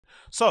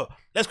So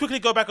let's quickly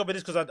go back over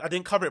this because I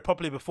didn't cover it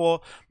properly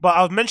before. But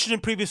I was mentioning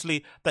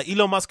previously that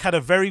Elon Musk had a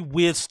very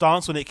weird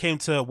stance when it came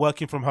to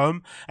working from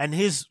home. And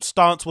his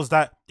stance was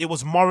that it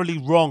was morally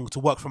wrong to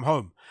work from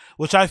home,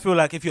 which I feel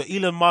like if you're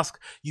Elon Musk,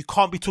 you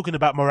can't be talking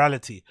about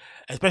morality,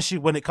 especially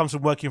when it comes to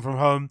working from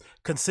home,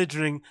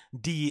 considering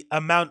the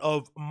amount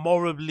of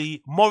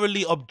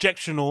morally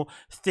objectionable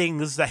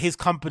things that his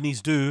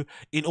companies do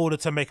in order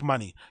to make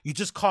money. You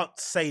just can't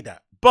say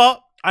that.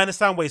 But I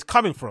understand where he's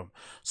coming from.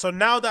 So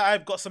now that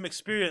I've got some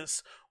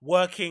experience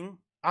working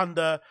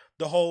under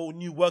the whole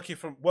new working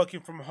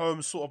from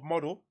home sort of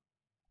model,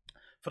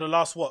 for the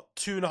last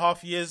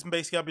 2.5 years,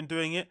 basically I've been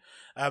doing it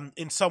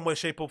in some way,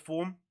 shape or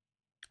form.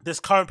 This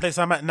current place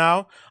I'm at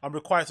now, I'm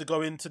required to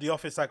go into the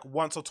office like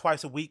once or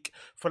twice a week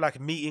for like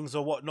meetings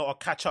or whatnot, or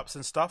catch-ups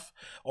and stuff,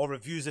 or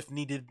reviews if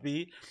needed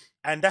be.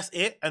 And that's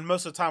it. And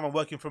most of the time I'm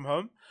working from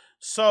home.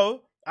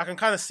 So I can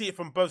kind of see it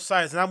from both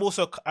sides. And I'm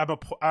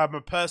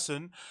a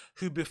person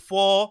who,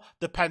 before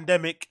the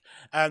pandemic,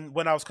 and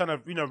when I was kind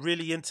of,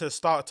 really into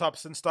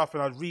startups and stuff,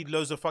 and I'd read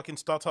loads of fucking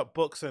startup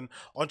books and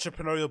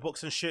entrepreneurial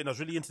books and shit, and I was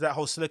really into that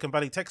whole Silicon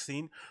Valley tech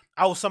scene,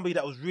 I was somebody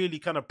that was really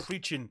kind of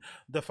preaching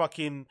the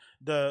fucking,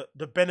 the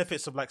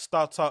benefits of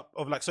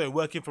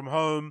working from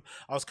home.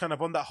 I was kind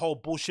of on that whole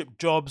bullshit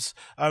jobs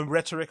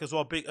rhetoric as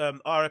well, big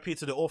RIP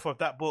to the author of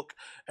that book,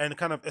 and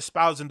kind of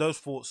espousing those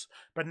thoughts.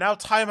 But now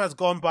time has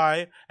gone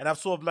by, and I've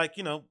sort of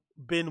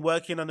been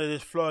working under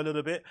this floor a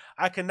little bit.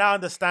 I can now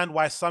understand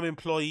why some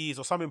employers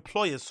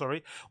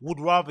would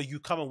rather you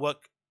come and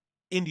work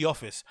in the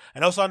office,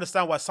 and also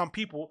understand why some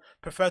people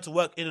prefer to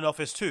work in an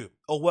office too,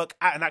 or work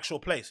at an actual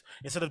place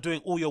instead of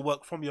doing all your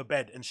work from your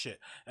bed and shit.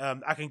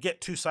 I can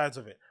get two sides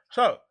of it.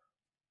 So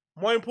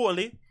more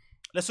importantly,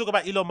 let's talk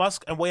about Elon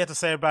Musk and what he had to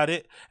say about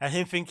it, and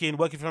him thinking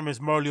working from home is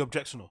morally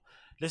objectionable.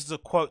 This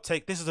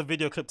is a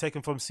video clip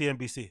taken from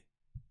CNBC.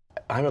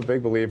 I'm a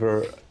big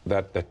believer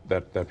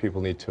that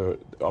people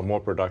are more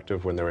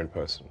productive when they're in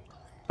person.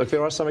 Look,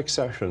 there are some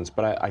exceptions,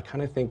 but I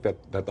kind of think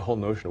that the whole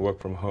notion of work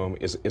from home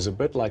is a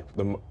bit like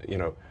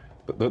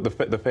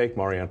the fake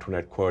Marie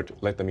Antoinette quote,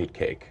 "Let them eat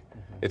cake."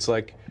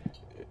 Mm-hmm.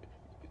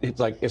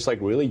 It's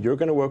like really, you're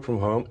going to work from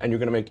home and you're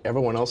going to make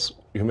everyone else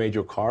who made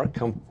your car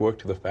come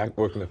work in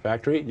the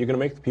factory. You're going to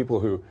make the people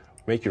who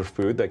make your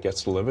food that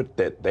gets delivered,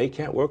 that they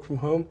can't work from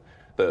home.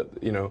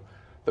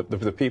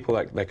 The people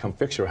that come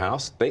fix your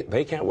house,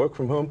 they can't work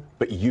from home,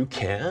 but you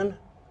can?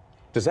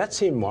 Does that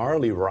seem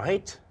morally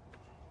right?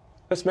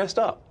 That's messed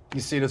up. You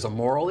see it as a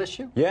moral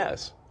issue?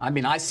 Yes. I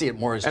mean, I see it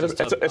more as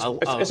just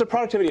it's a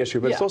productivity issue,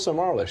 but it's also a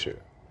moral issue.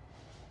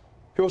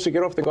 People should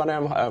get off the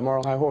goddamn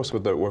moral high horse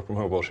with the work from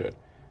home bullshit.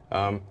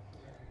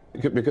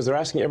 Because they're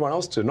asking everyone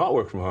else to not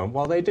work from home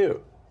while they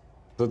do.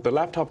 The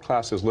laptop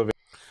class is living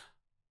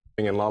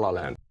in La La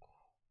Land.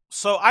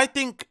 So I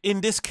think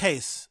in this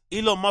case,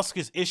 Elon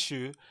Musk's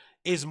issue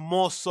is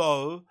more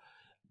so,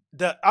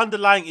 the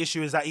underlying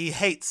issue is that he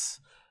hates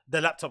the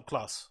laptop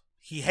class.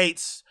 He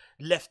hates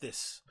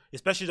leftists,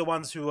 especially the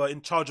ones who were in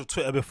charge of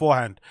Twitter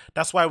beforehand.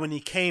 That's why when he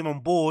came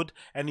on board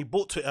and he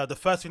bought Twitter, the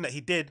first thing that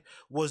he did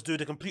was do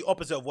the complete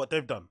opposite of what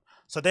they've done.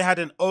 So they had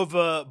an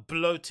over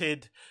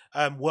bloated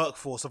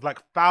workforce of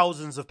like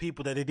thousands of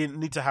people that they didn't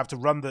need to have to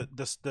run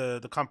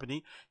the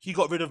company. He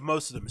got rid of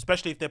most of them,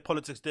 especially if their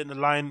politics didn't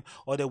align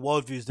or their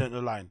worldviews didn't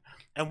align.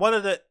 And one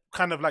of the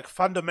kind of like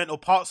fundamental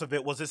parts of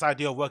it was this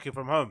idea of working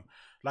from home.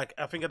 Like,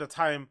 I think at the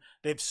time,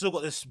 they've still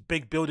got this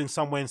big building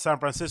somewhere in San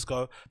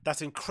Francisco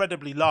that's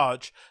incredibly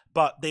large,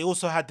 but they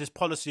also had this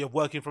policy of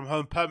working from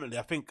home permanently.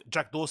 I think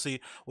Jack Dorsey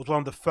was one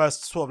of the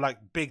first sort of like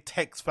big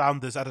tech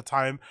founders at the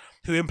time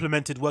who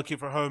implemented working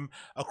from home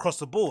across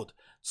the board.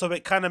 So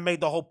it kind of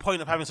made the whole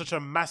point of having such a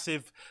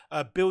massive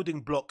building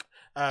block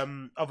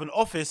of an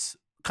office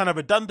kind of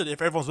redundant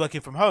if everyone's working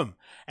from home.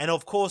 And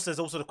of course, there's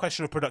also the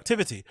question of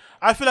productivity.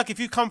 I feel like if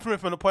you come from it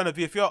from the point of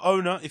view, if you're an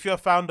owner, if you're a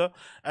founder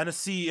and a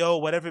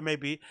CEO, whatever it may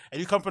be, and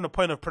you come from the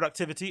point of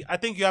productivity, I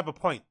think you have a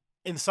point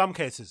in some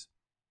cases.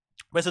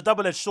 But it's a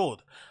double-edged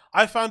sword.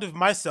 I found with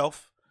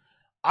myself,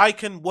 I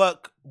can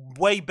work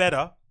way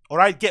better,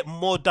 or I get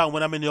more done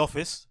when I'm in the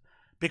office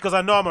because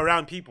I know I'm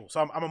around people.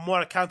 So I'm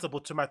more accountable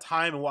to my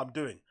time and what I'm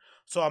doing.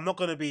 So I'm not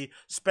going to be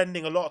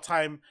spending a lot of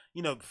time,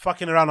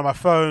 fucking around on my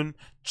phone,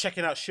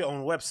 checking out shit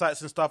on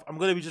websites and stuff. I'm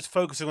going to be just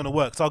focusing on the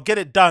work. So I'll get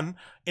it done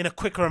in a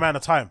quicker amount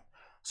of time.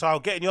 So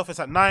I'll get in the office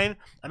at 9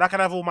 and I can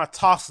have all my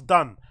tasks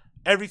done.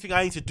 Everything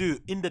I need to do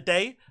in the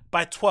day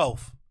by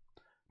 12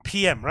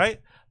 p.m., right?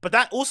 But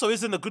that also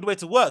isn't a good way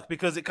to work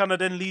because it kind of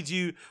then leads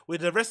you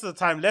with the rest of the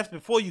time left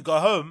before you go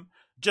home,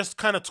 just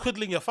kind of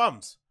twiddling your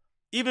thumbs.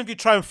 Even if you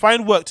try and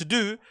find work to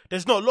do,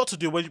 there's not a lot to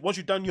do once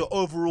you've done your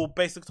overall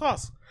basic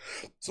tasks.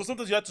 So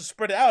sometimes you have to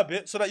spread it out a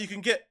bit so that you can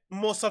get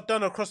more stuff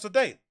done across the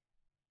day.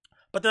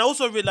 But then I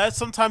also realized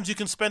sometimes you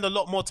can spend a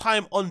lot more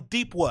time on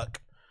deep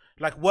work,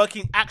 like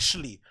working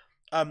actually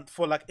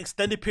for like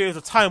extended periods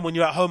of time when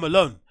you're at home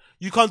alone.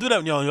 You can't do that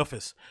when you're in the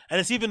office. And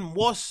it's even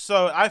more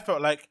so, I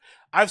felt like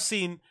I've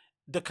seen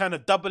the kind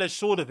of double-edged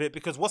sword of it,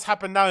 because what's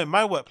happened now in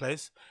my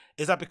workplace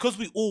is that because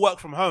we all work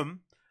from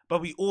home, but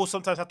we all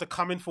sometimes have to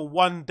come in for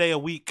 1 day a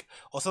week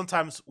or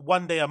sometimes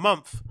 1 day a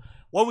month.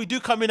 When we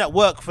do come in at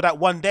work for that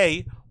 1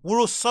 day, we're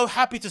all so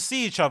happy to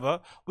see each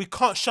other, we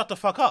can't shut the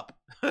fuck up.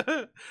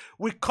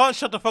 We can't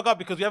shut the fuck up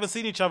because we haven't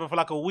seen each other for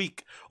like a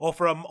week or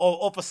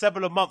for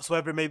several months,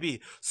 whatever it may be.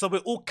 So we're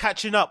all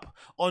catching up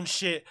on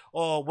shit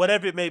or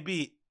whatever it may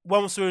be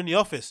once we're in the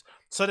office.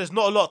 So there's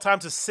not a lot of time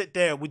to sit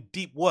there with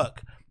deep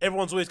work.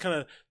 Everyone's always kind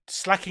of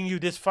slacking you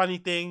this funny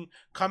thing,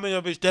 coming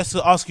over his desk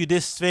to ask you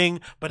this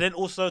thing, but then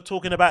also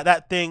talking about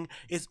that thing.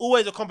 It's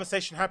always a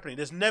conversation happening.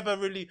 There's never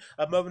really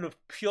a moment of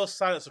pure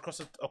silence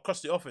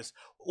across the office.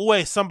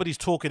 Always somebody's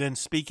talking and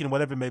speaking,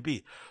 whatever it may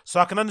be. So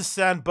I can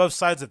understand both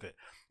sides of it.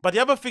 But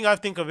the other thing I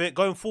think of it,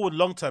 going forward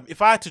long term,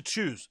 if I had to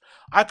choose,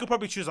 I could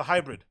probably choose a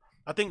hybrid.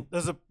 I think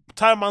there's a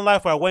time in my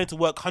life where I wanted to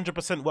work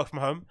 100% work from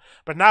home,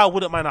 but now I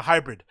wouldn't mind a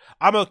hybrid.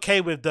 I'm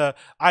okay with the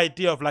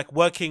idea of like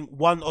working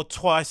 1 or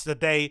twice a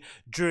day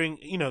during,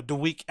 you know, the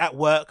week at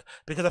work,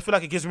 because I feel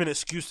like it gives me an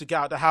excuse to get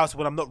out of the house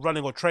when I'm not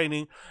running or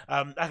training.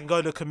 I can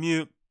go to the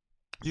commute.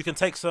 You can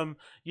take some,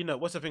 you know,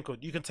 what's the thing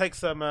called? You can take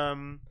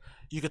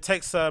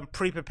some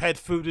pre-prepared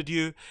food with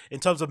you in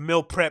terms of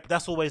meal prep.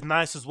 That's always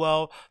nice as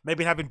well.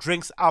 Maybe having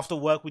drinks after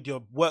work with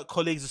your work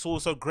colleagues is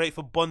also great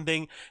for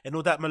bonding and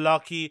all that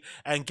malarkey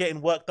and getting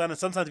work done. And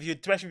sometimes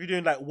especially if you're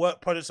doing like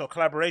work projects or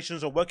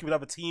collaborations or working with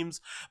other teams,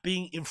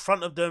 being in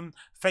front of them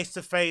face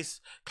to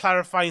face,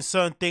 clarifying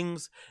certain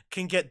things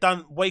can get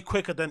done way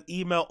quicker than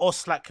email or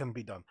Slack can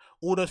be done.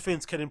 All those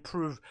things can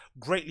improve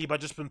greatly by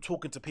just from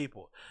talking to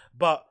people.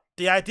 But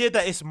the idea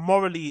that it's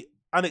morally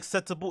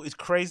unacceptable is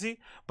crazy.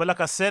 But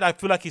like I said, I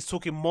feel like he's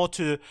talking more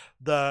to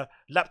the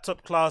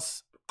laptop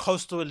class,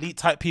 coastal elite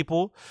type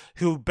people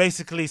who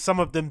basically,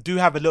 some of them do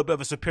have a little bit of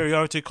a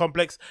superiority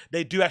complex.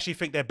 They do actually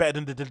think they're better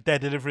than their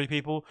delivery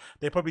people.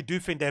 They probably do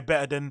think they're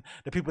better than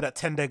the people that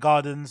tend their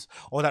gardens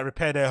or that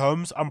repair their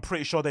homes. I'm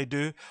pretty sure they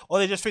do. Or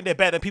they just think they're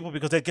better than people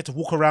because they get to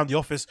walk around the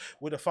office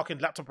with a fucking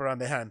laptop around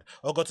their hand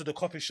or go to the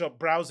coffee shop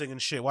browsing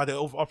and shit while they're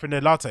offering their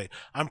latte.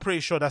 I'm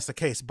pretty sure that's the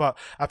case. But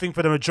I think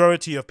for the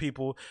majority of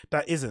people,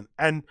 that isn't.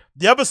 And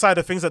the other side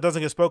of things that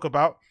doesn't get spoke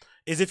about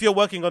is if you're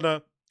working on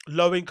a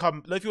low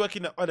income, if you're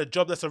working on a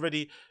job that's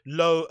already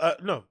low,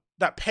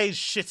 that pays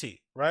shitty,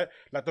 right?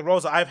 Like the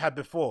roles that I've had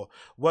before,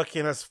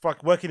 working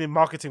in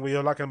marketing, where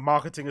you're like a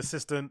marketing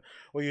assistant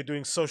or you're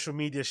doing social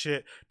media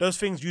shit. Those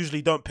things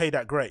usually don't pay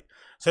that great.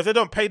 So if they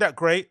don't pay that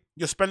great,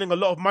 you're spending a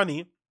lot of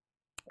money.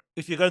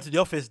 If you're going to the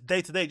office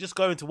day to day, just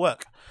going to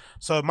work.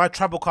 So my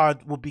travel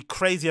card would be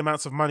crazy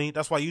amounts of money.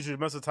 That's why usually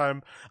most of the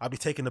time I'll be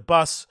taking the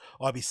bus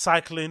or I'll be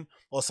cycling.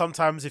 Or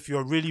sometimes if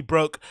you're really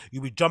broke,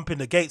 you'll be jumping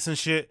the gates and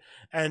shit.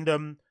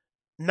 And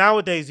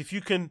nowadays, if you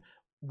can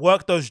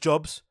work those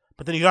jobs,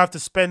 but then you have to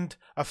spend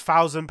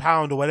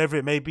 £1,000 or whatever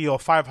it may be, or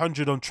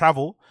 500 on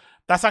travel,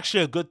 that's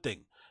actually a good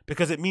thing.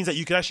 Because it means that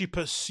you can actually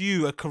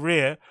pursue a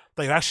career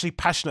that you're actually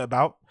passionate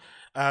about,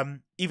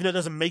 even though it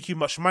doesn't make you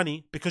much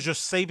money, because you're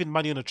saving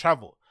money on the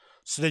travel.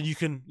 So then you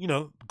can, you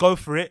know, go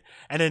for it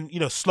and then, you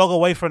know, slog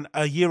away for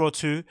a year or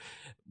two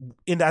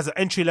as an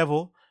entry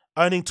level,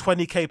 earning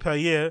 20k per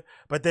year,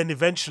 but then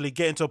eventually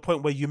getting to a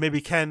point where you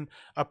maybe can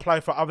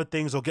apply for other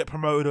things or get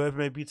promoted or whatever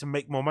it may be to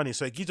make more money.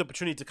 So it gives you the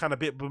opportunity to kind of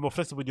be a bit more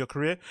flexible with your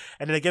career.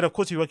 And then again, of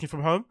course, you're working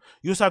from home.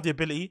 You also have the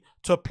ability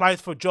to apply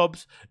for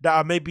jobs that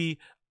are maybe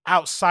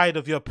outside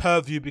of your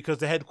purview because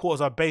the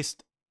headquarters are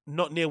based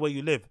not near where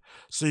you live.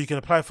 So you can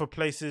apply for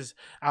places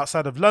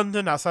outside of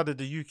London, outside of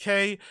the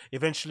UK.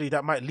 Eventually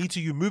that might lead to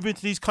you moving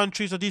to these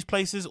countries or these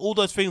places. All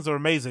those things are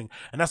amazing.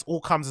 And that's all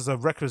comes as a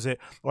requisite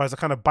or as a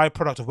kind of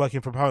byproduct of working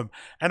from home.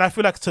 And I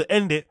feel like to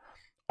end it,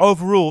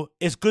 overall,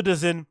 it's good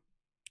as in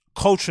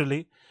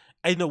culturally,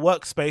 in the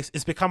workspace,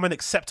 it's become an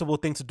acceptable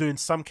thing to do in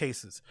some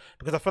cases,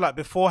 because I feel like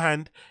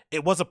beforehand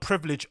it was a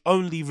privilege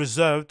only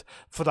reserved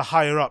for the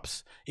higher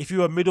ups. If you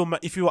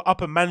were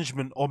upper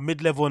management or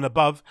mid-level and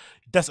above,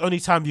 that's the only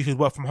time you could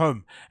work from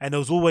home, and it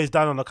was always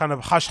done on a kind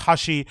of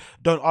hush-hushy,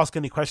 don't ask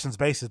any questions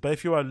basis. But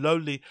if you were a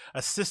lowly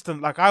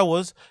assistant like I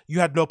was,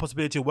 you had no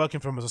possibility of working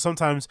from home. So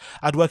sometimes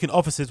I'd work in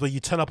offices where you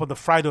turn up on the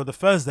Friday or the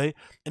Thursday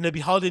and there'd be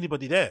hardly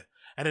anybody there.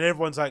 And then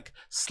everyone's like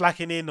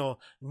slacking in or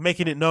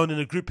making it known in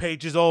the group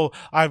pages, oh,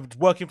 I'm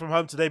working from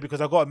home today because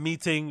I got a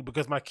meeting,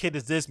 because my kid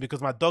is this, because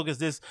my dog is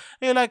this.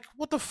 And you're like,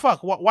 what the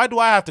fuck? Why do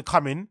I have to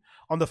come in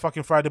on the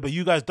fucking Friday, but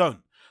you guys don't?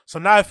 So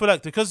now I feel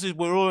like because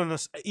we're all on an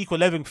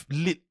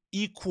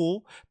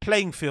equal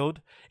playing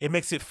field, it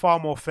makes it far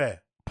more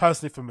fair,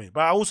 personally for me.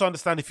 But I also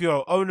understand if you're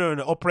an owner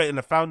and an operator and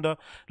a founder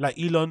like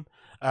Elon,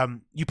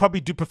 you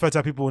probably do prefer to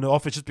have people in the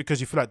office just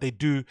because you feel like they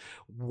do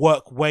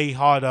work way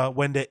harder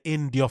when they're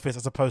in the office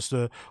as opposed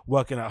to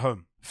working at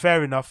home.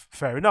 Fair enough,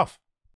 fair enough.